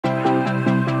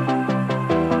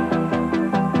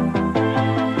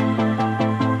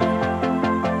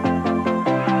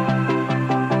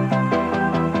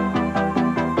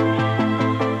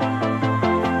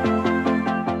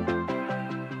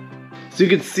So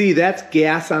you can see that's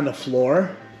gas on the floor.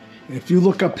 And if you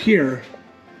look up here,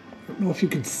 I don't know if you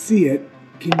can see it.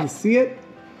 Can you see it?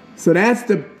 So that's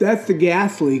the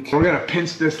gas leak. We're gonna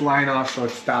pinch this line off so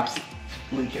it stops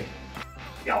leaking.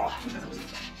 Yeah,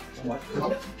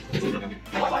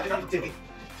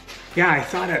 I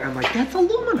saw that and I'm like, that's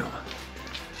aluminum. All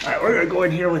right, we're gonna go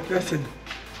in here with this and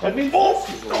look at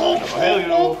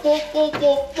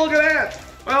that.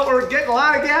 Well, we're getting a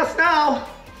lot of gas now.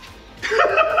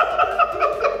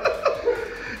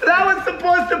 That was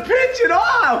supposed to pinch it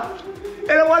off,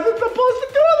 and it wasn't supposed to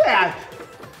do that.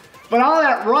 But all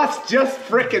that rust just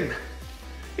frickin',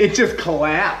 it just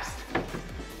collapsed.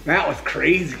 That was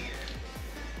crazy.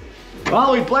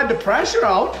 Well, we bled the pressure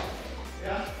out.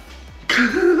 Yeah.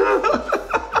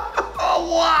 Oh,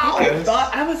 wow.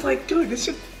 I was like, dude, this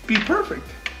should be perfect.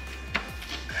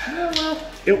 Well,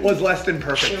 it was less than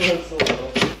perfect. It was a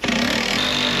little.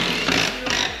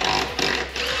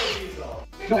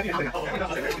 Okay,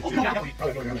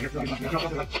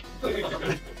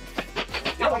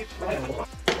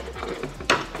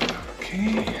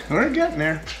 we're getting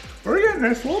there. We're getting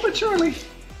there slowly but surely.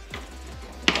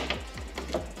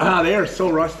 Ah, they are so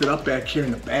rusted up back here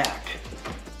in the back.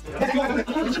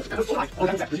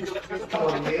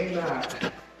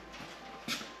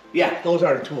 Yeah, those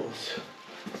are tools.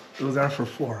 Those are for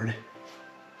Ford.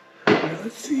 Right,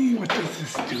 let's see, what does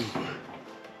this do?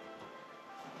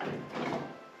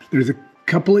 There's a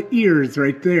couple of ears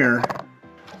right there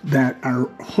that are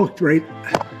hooked right.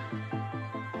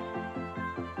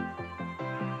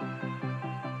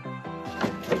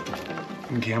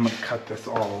 Okay, I'm gonna cut this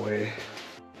all away.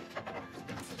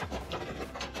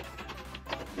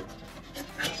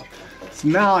 So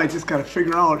now I just gotta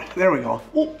figure out, there we go.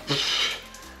 Oh.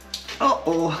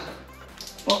 Uh-oh.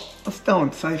 Well, let's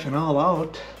don't siphon all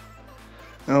out.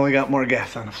 Now we got more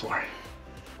gas on the floor.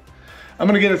 I'm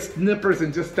gonna get a snippers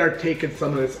and just start taking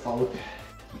some of this out.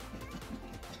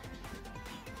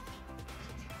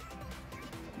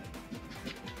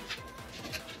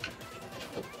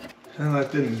 Well,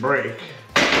 that didn't break.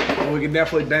 Well, we can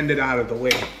definitely bend it out of the way.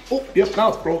 Oh, yep, now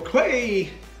it's broke. Hey!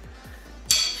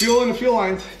 Fuel in the fuel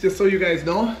lines, just so you guys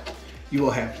know, you will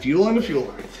have fuel in the fuel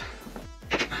lines.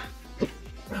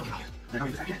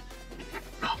 I'm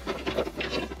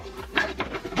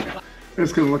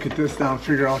just gonna look at this now and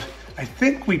figure out, I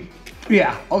think we,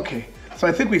 yeah, okay. So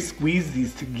I think we squeeze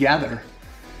these together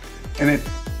and it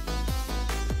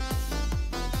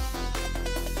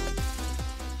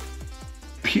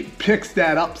picks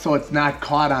that up so it's not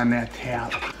caught on that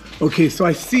tab. Okay, so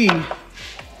I see,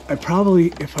 I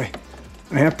probably, if I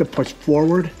have to push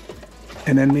forward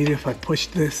and then maybe if I push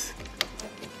this,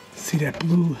 see that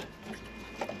blue?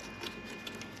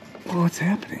 Oh, what's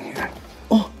happening here?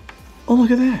 Oh, look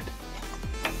at that.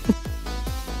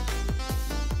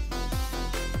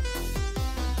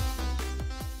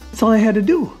 That's all I had to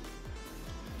do.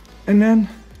 And then,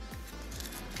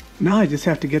 now I just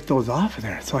have to get those off of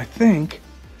there. So I think,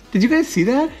 did you guys see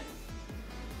that?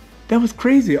 That was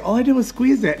crazy. All I did was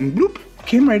squeeze that and bloop,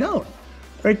 came right out.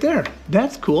 Right there.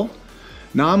 That's cool.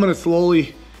 Now I'm gonna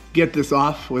slowly get this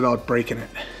off without breaking it.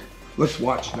 Let's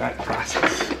watch that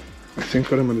process. I think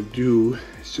what I'm gonna do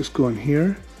is just go in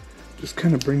here, just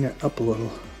kind of bring that up a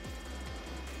little.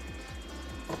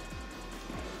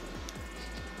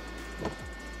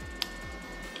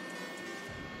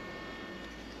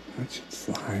 That should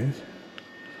slide.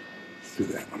 Let's do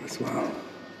that one as well.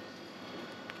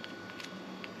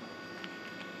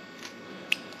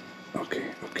 Okay.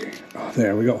 Oh,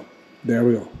 there we go. There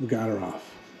we go. We got her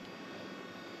off.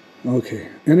 Okay,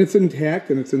 and it's intact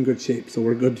and it's in good shape, so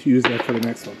we're good to use that for the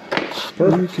next one.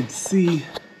 Perfect. You can see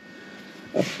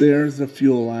up there's the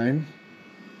fuel line.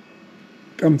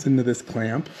 Comes into this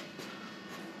clamp.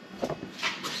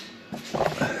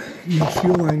 And the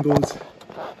fuel line goes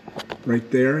right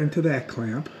there into that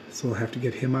clamp, so we'll have to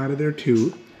get him out of there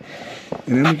too.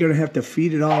 And then we're gonna have to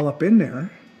feed it all up in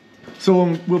there.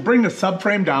 So we'll bring the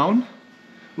subframe down.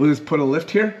 We'll just put a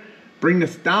lift here, bring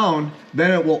this down,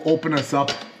 then it will open us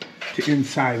up to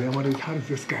inside. And how does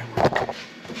this guy work?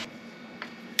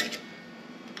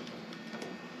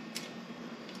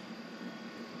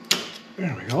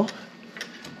 There we go.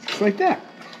 Just like that.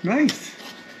 Nice.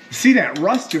 You see that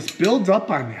rust just builds up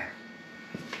on there.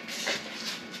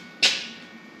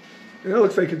 And it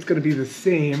looks like it's gonna be the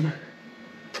same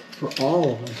for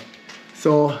all of them.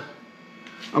 So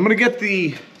I'm gonna get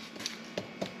the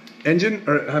engine,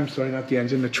 or I'm sorry, not the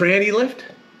engine, the tranny lift.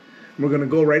 We're gonna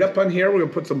go right up on here, we're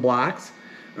gonna put some blocks,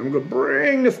 and we're gonna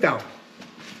bring this down.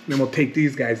 And then we'll take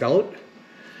these guys out,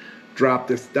 drop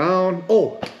this down.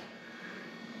 Oh,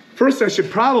 first I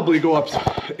should probably go up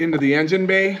into the engine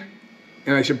bay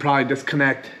And I should probably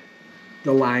disconnect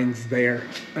the lines there.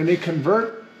 And they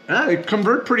convert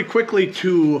pretty quickly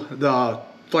to the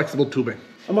flexible tubing.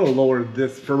 I'm gonna lower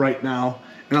this for right now,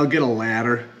 and I'll get a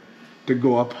ladder to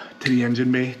go up to the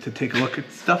engine bay to take a look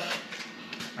at stuff.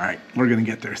 All right, we're gonna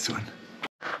get there soon.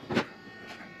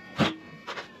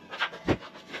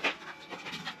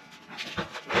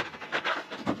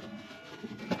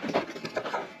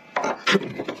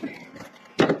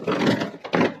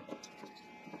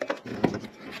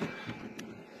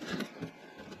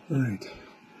 All right.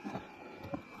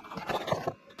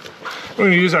 We're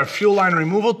gonna use our fuel line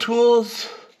removal tools.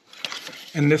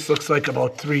 And this looks like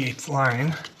about 3/8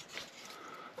 line.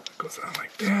 Goes on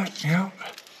like that, yep.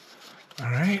 All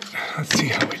right, let's see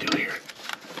how we do here.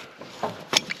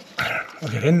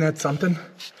 Look at, isn't that something?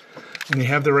 When you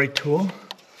have the right tool,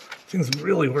 things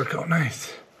really work out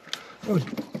nice. Oh,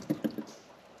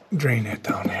 drain that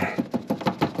down there.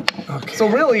 Okay. So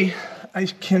really, I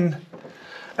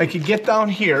could get down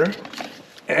here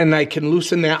and I can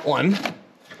loosen that one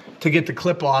to get the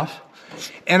clip off.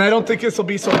 And I don't think this will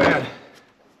be so bad.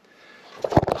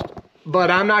 But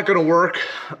I'm not gonna work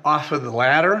off of the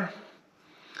ladder.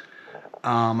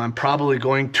 I'm probably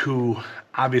going to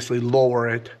obviously lower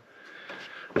it,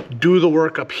 do the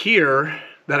work up here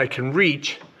that I can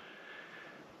reach,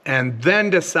 and then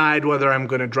decide whether I'm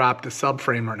gonna drop the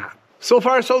subframe or not. So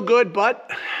far so good,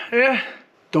 but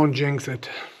don't jinx it.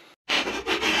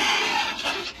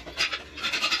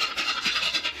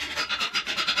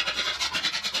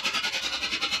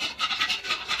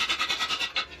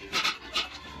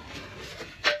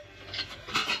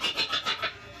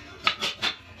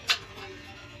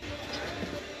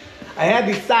 I had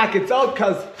these sockets out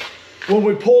because when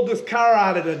we pulled this car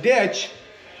out of the ditch,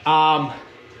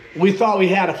 we thought we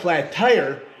had a flat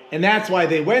tire, and that's why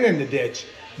they went in the ditch.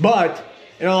 But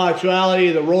in all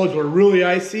actuality, the roads were really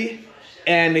icy,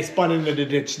 and they spun into the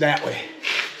ditch that way.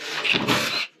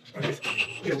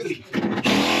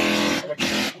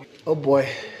 Oh boy.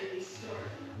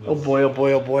 Oh boy, oh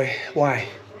boy, oh boy. Why?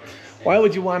 Why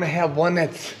would you want to have one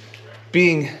that's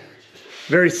being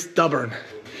very stubborn?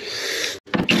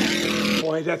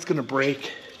 Boy, that's gonna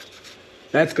break.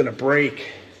 That's gonna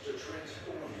break.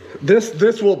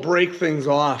 This will break things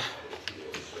off.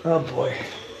 Oh boy.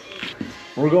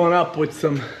 We're going up with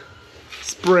some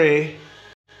spray.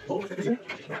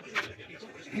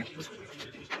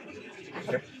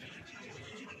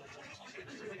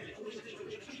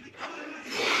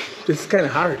 This is kind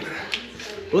of hard.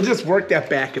 We'll just work that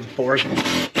back and forth.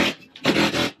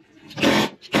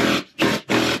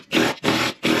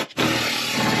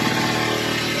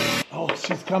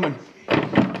 She's coming.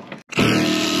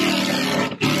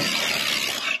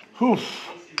 Oof.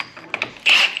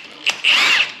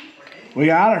 We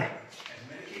got her.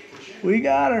 We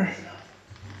got her.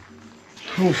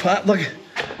 Oof. Look,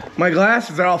 my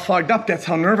glasses are all fogged up. That's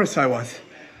how nervous I was.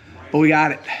 But we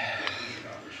got it.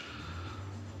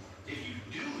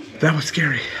 That was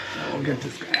scary. We'll get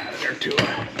this guy out of there too.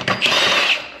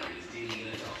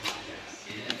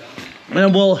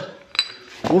 And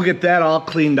we'll get that all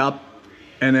cleaned up.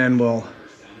 And then we'll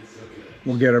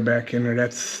get her back in there.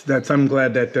 That's I'm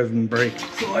glad that doesn't break.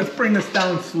 So let's bring this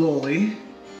down slowly.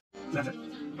 I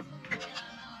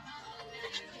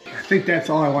think that's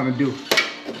all I want to do.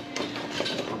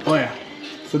 Oh yeah.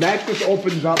 So that just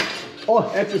opens up. Oh,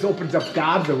 that just opens up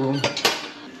gobs of room.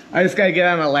 I just gotta get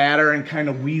on a ladder and kind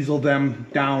of weasel them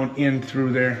down in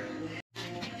through there.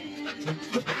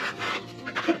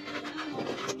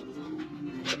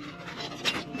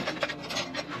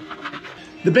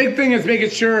 The big thing is making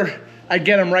sure I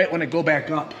get them right when I go back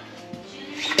up.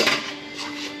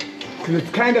 Because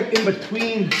it's kind of in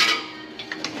between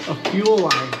a fuel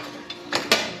line,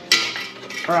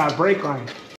 or a brake line.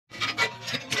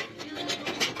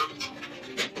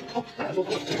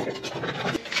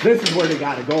 This is where they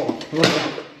gotta go.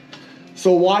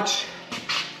 So watch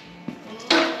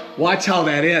how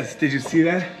that is. Did you see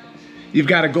that? You've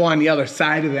gotta go on the other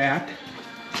side of that.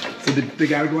 So they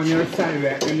gotta go on the other side of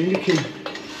that, and then you can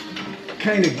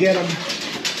kind of get them.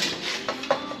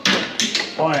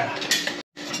 Oh yeah.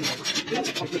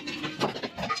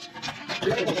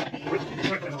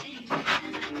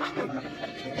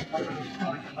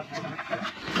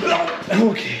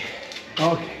 Okay.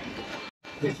 Okay.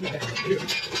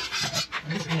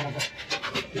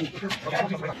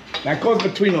 That goes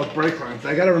between those brake lines.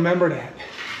 I gotta remember that.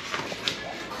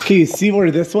 Okay, you see where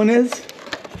this one is?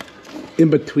 In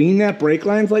between that brake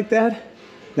lines like that?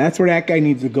 That's where that guy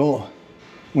needs to go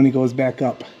when he goes back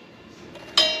up.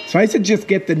 So I should just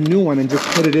get the new one and just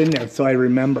put it in there so I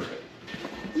remember.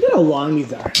 Look at how long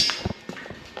these are.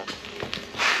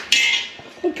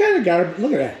 What kind of garbage.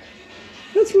 Look at that.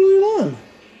 That's really long.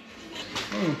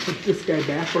 I'm gonna put this guy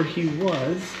back where he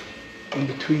was, in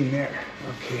between there.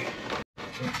 Okay.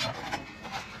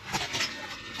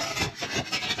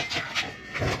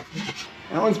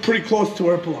 That one's pretty close to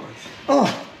where it belongs.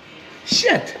 Oh,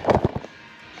 shit.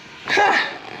 Ha!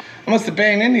 I must have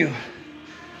banged into you.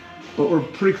 But we're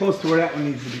pretty close to where that one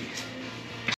needs to be.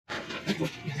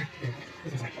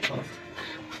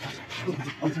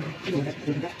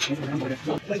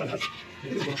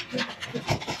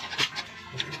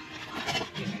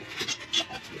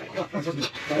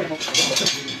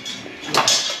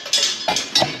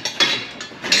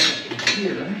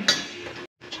 Here.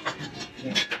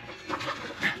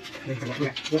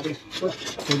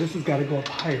 So this has got to go up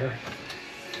higher.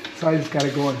 So I just got to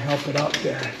go and help it up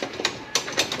there.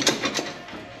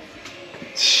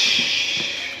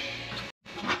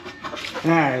 All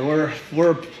right,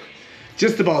 we're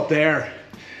just about there.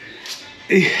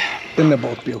 Then they'll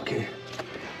both be okay.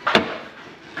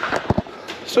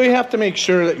 So you have to make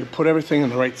sure that you put everything in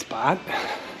the right spot,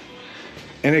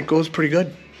 and it goes pretty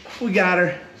good. We got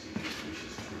her.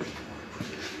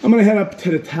 I'm gonna head up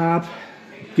to the top,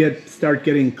 start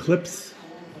getting clips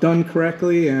done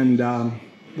correctly, and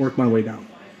work my way down.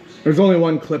 There's only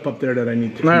one clip up there that I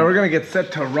need to. All right, we're gonna get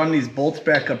set to run these bolts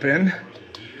back up in.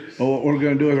 But what we're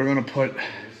gonna do is we're gonna put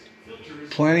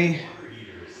plenty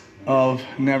of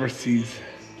never sees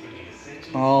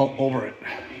all over it.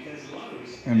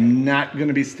 I'm not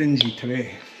gonna be stingy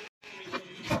today.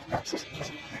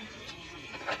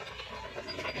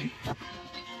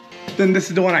 Then this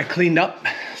is the one I cleaned up,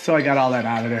 so I got all that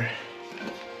out of there.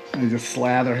 I just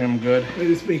slather him good. I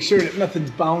just make sure that nothing's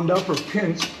bound up or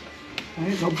pinched. All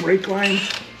right, no brake lines,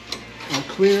 all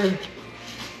clear.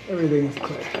 Everything is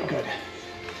clear, good.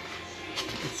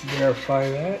 Let's verify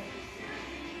that.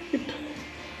 Yep.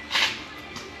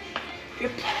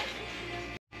 Yep.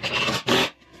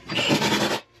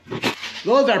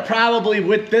 Those are probably,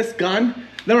 with this gun,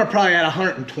 they were probably at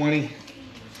 120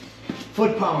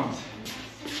 foot-pounds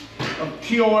of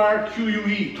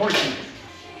TORQUE torsion.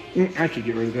 I could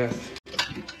get rid of this.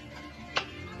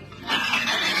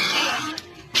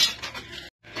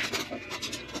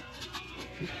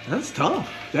 That's tough.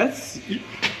 You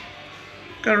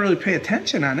gotta really pay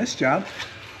attention on this job.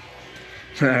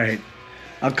 All right,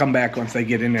 I'll come back once I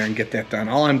get in there and get that done.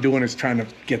 All I'm doing is trying to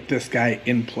get this guy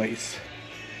in place.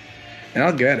 And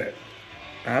I'll get it.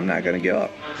 I'm not gonna give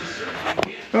up.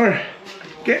 All right,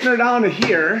 getting her down to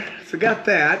here. So got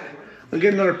that. We'll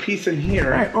get another piece in here.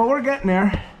 All right, well, we're getting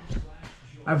there.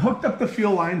 I've hooked up the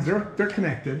fuel lines. They're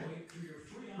connected.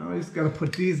 I just gotta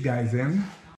put these guys in.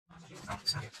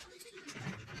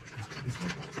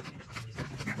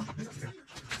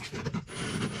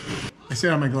 I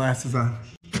should have my glasses on.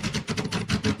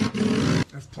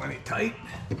 That's plenty tight.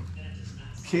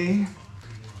 Okay,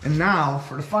 and now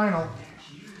for the final.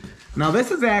 Now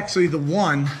this is actually the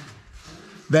one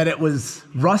that it was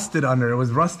rusted under. It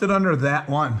was rusted under that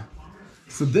one.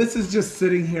 So this is just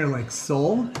sitting here like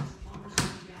so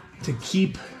to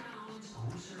keep,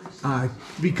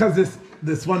 because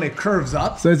this one, it curves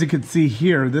up. So as you can see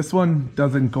here, this one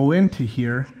doesn't go into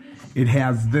here. It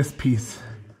has this piece.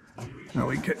 Now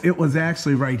it was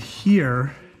actually right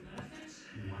here,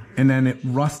 and then it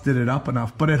rusted it up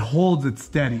enough, but it holds it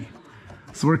steady.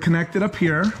 So we're connected up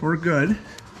here, we're good.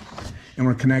 And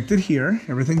we're connected here,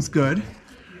 everything's good.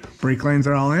 Brake lines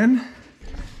are all in.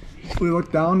 If we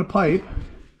look down the pipe,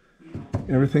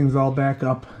 everything's all back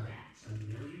up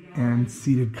and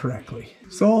seated correctly.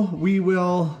 So we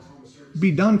will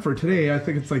be done for today. I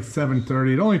think it's like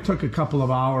 7:30. It only took a couple of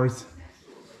hours.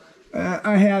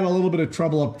 I had a little bit of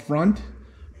trouble up front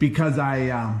because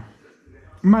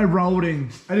my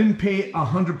routing, I didn't pay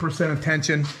 100%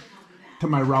 attention to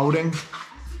my routing.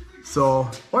 So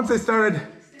once you start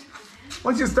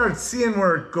seeing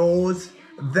where it goes,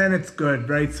 then it's good,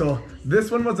 right? So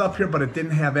this one was up here, but it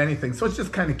didn't have anything. So it's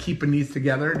just kind of keeping these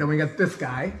together. Then we got this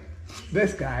guy.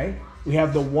 We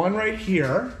have the one right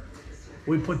here.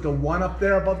 We put the one up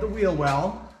there above the wheel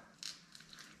well.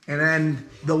 And then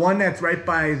the one that's right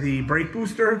by the brake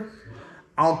booster,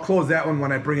 I'll close that one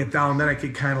when I bring it down. Then I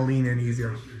can kind of lean in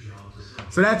easier.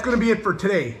 So that's going to be it for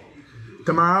today.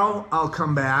 Tomorrow I'll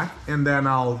come back and then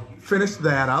I'll finish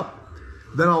that up.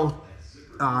 Then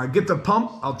I'll get the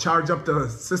pump. I'll charge up the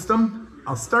system.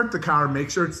 I'll start the car,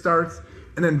 make sure it starts,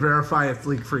 and then verify it's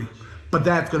leak free. But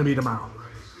that's going to be tomorrow.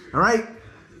 All right?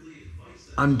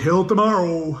 Until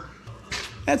tomorrow.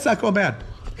 That's not going bad.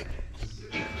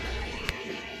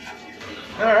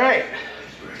 All right.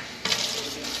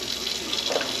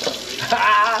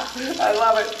 I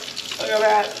love it. Look at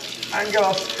that. I can get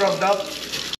all scrubbed up.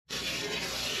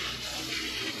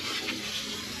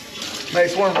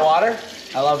 Nice warm water.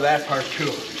 I love that part too.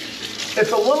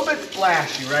 It's a little bit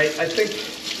splashy, right? I think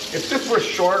if this were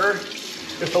shorter,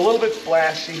 it's a little bit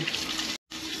splashy.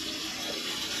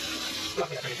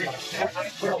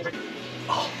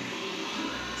 Oh,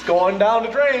 it's going down the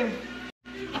drain.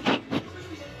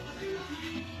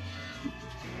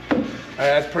 All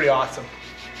right, that's pretty awesome.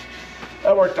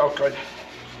 That worked out good.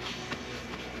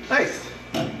 Nice.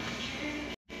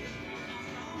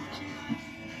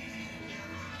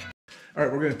 All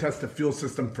right, we're gonna test the fuel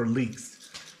system for leaks.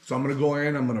 So I'm gonna go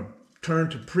in, I'm gonna turn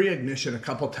to pre-ignition a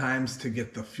couple times to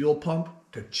get the fuel pump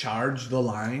to charge the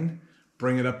line,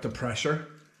 bring it up to pressure.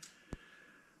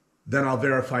 Then I'll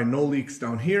verify no leaks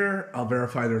down here. I'll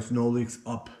verify there's no leaks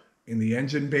up in the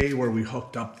engine bay where we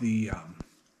hooked up the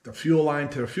fuel line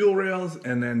to the fuel rails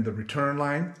and then the return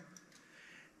line.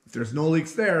 If there's no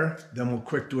leaks there, then we'll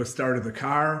quick do a start of the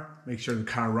car, make sure the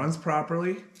car runs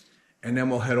properly, and then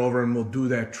we'll head over and we'll do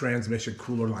that transmission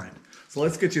cooler line. So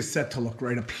let's get you set to look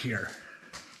right up here.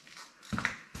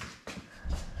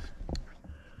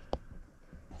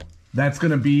 That's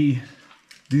gonna be,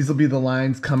 these will be the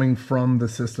lines coming from the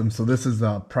system. So this is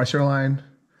the pressure line,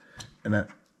 and that,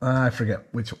 I forget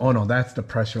which, oh no, that's the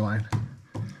pressure line.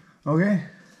 Okay.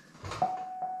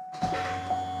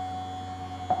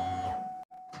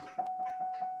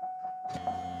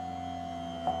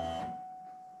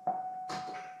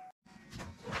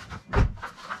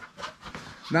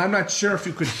 Now I'm not sure if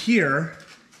you could hear,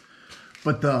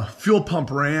 but the fuel pump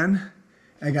ran.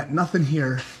 I got nothing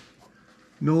here.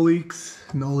 No leaks,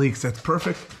 that's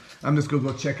perfect. I'm just gonna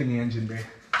go check in the engine bay.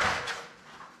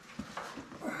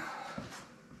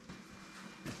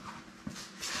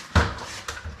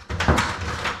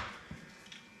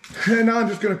 And now I'm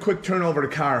just gonna quick turn over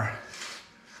the car.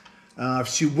 If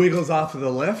she wiggles off of the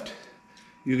lift,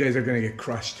 you guys are gonna get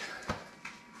crushed.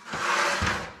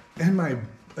 And my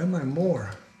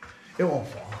mower, it won't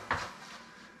fall.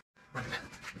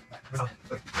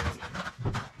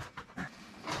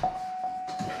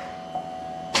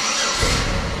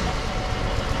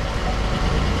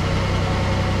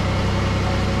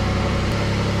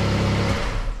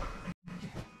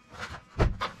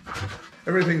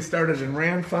 Everything started and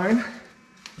ran fine,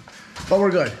 but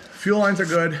we're good. Fuel lines are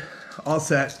good, all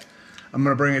set. I'm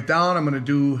gonna bring it down, I'm gonna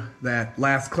do that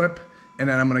last clip, and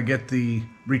then I'm gonna get the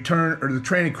return, or the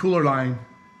training cooler line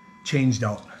changed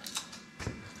out.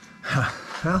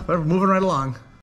 Well, we're moving right along.